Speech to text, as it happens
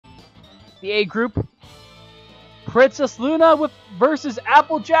the A group. Princess Luna versus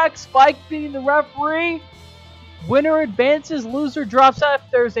Applejack. Spike beating the referee. Winner advances, loser drops out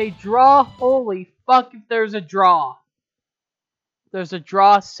if there's a draw. Holy fuck if there's a draw. If there's a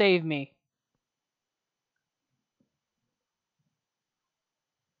draw, save me.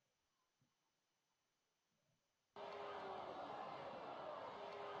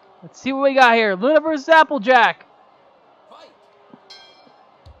 Let's see what we got here. Luna versus Applejack.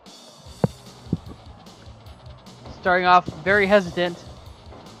 Starting off very hesitant.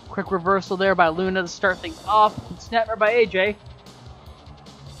 Quick reversal there by Luna to start things off. Snapper by AJ.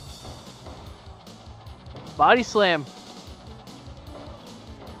 Body slam.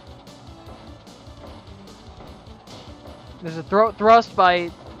 There's a throat thrust by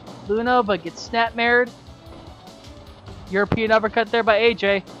Luna, but gets snap-mared. European uppercut there by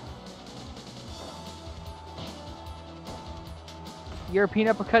AJ. European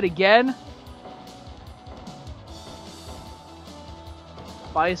uppercut again.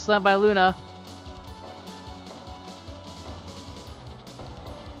 Body slam by Luna.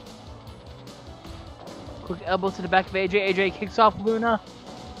 Quick elbow to the back of AJ. AJ kicks off Luna.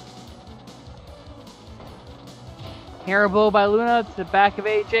 Hair blow by Luna to the back of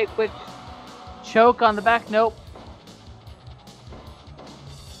AJ. Quick choke on the back. Nope.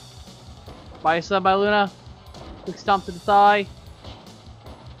 Body slam by Luna. Quick stomp to the thigh.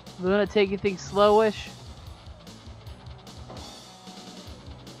 Luna taking things slowish.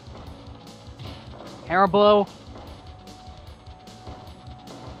 Hammer blow.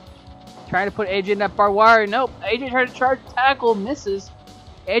 Trying to put AJ in that barbed wire. Nope. AJ tried to charge tackle. Misses.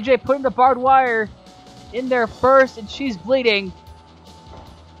 AJ putting the barbed wire in there first, and she's bleeding.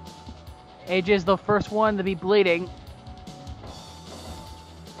 AJ is the first one to be bleeding.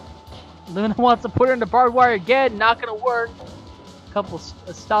 Luna wants to put her in the barbed wire again. Not going to work.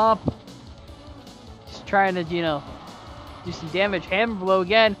 A stomp. Just trying to, you know, do some damage. Hammer blow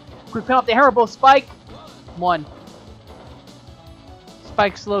again. Quick pin off the hammer blow. Spike. 1.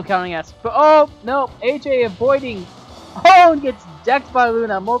 Spike slow counting us. But oh no, AJ avoiding. Oh, and gets decked by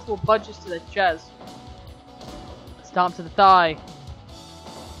Luna. Multiple punches to the chest. Stomp to the thigh.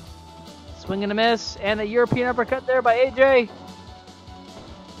 Swing and a miss. And a European uppercut there by AJ.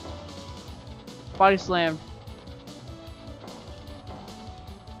 Body slam.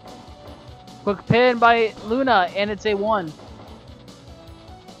 Quick pin by Luna, and it's a 1.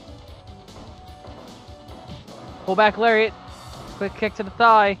 Pull back lariat. Quick kick to the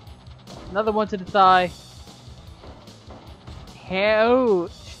thigh. Another one to the thigh. Oh,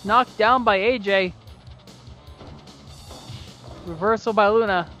 knocked down by AJ. Reversal by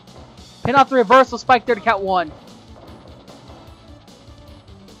Luna. Pin off the reversal. Spike there to count 1.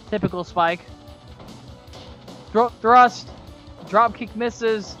 Typical Spike. Throat thrust. Drop kick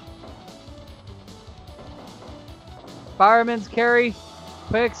misses. Fireman's carry.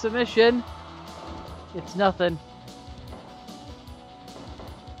 Quick submission. It's nothing.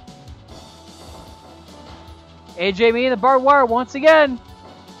 AJ meeting the barbed wire once again.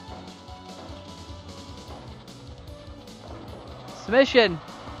 Submission.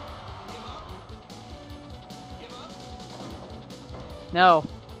 No.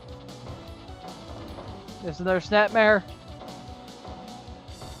 There's another snapmare.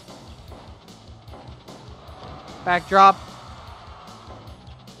 Backdrop.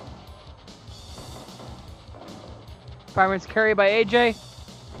 Fireman's carry by AJ.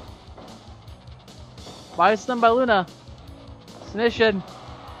 Body slam by Luna. Submission.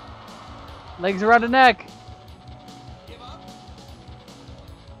 Legs around the neck.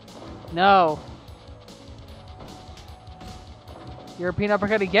 No. European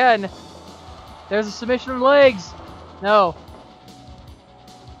uppercut again. There's a submission of legs. No.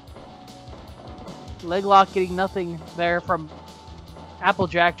 Leg lock getting nothing there from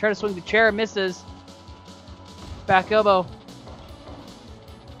Applejack. Trying to swing the chair. Misses. Back elbow.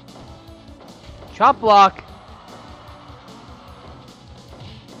 Chop block.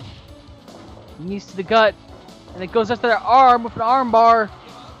 Knees to the gut. And it goes after their arm with an arm bar.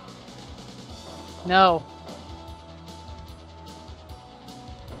 No.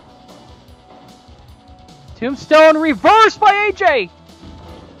 Tombstone reversed by AJ.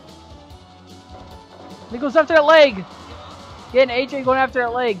 He goes after that leg. Again, AJ going after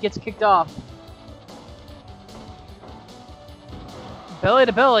that leg. Gets kicked off. Belly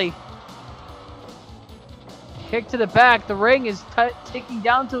to belly. Kick to the back. The ring is ticking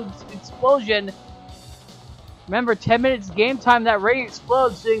down to explosion. Remember, 10 minutes game time. That ring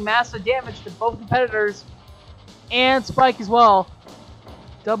explodes, doing massive damage to both competitors. And Spike as well.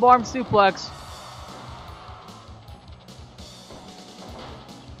 Double arm suplex.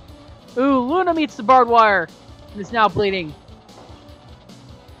 Ooh, Luna meets the barbed wire and is now bleeding.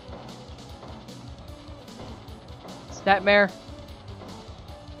 Snapmare.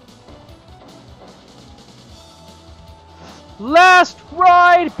 Last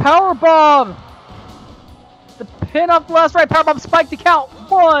ride powerbomb. The pin off the last ride powerbomb spike to count.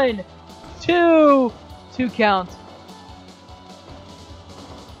 1, 2, 2 count.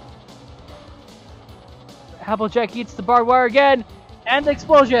 Applejack eats the barbed wire again, and the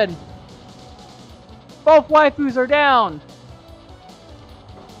explosion. Both waifus are down.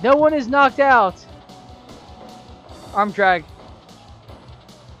 No one is knocked out. Arm drag.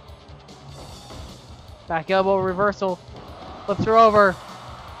 Back elbow reversal. Flips her over.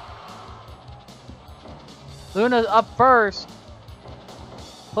 Luna's up first.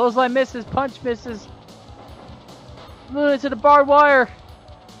 Clothesline misses. Punch misses. Luna to the barbed wire.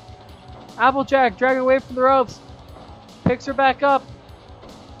 Applejack dragging away from the ropes. Picks her back up.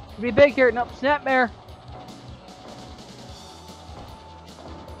 Could be big here. Nope. Snapmare.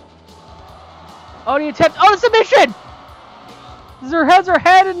 Oh, the attempt. Oh, the submission! Her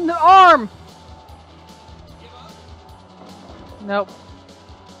head and the arm. Nope.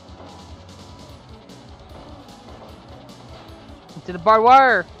 Into the barbed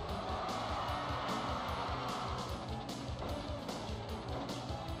wire.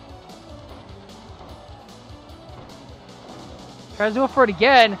 Tries to go for it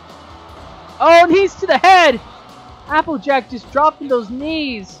again. Oh, knees to the head. Applejack just dropping those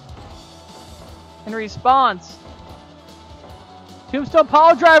knees in response. Tombstone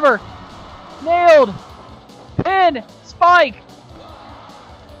power driver. Nailed. Pin. Spike.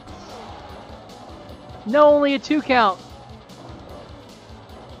 No, only a 2 count.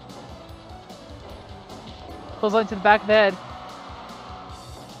 Clothesline to the back of the head.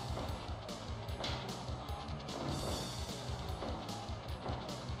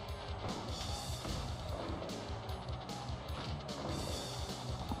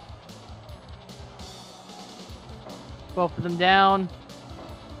 Both of them down.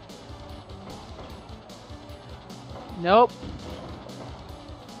 Nope.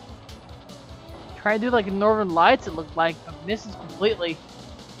 Trying to do like a Northern Lights, it looked like, but misses completely.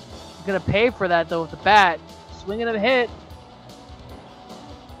 Gonna pay for that though with the bat. Swing and a hit.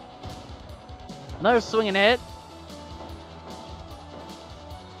 Another swing and hit.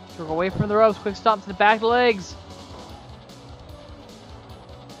 She'll go away from the ropes. Quick stomp to the back of the legs.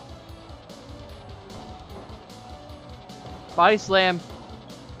 Body slam.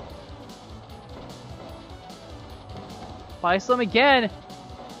 Body slam again.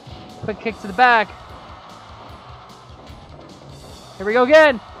 Quick kick to the back. Here we go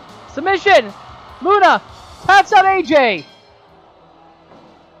again. Submission. Luna taps out AJ.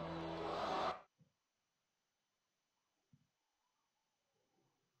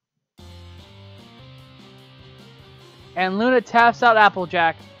 And Luna taps out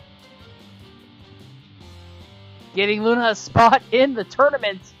Applejack. Getting Luna a spot in the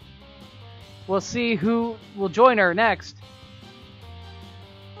tournament. We'll see who will join her next.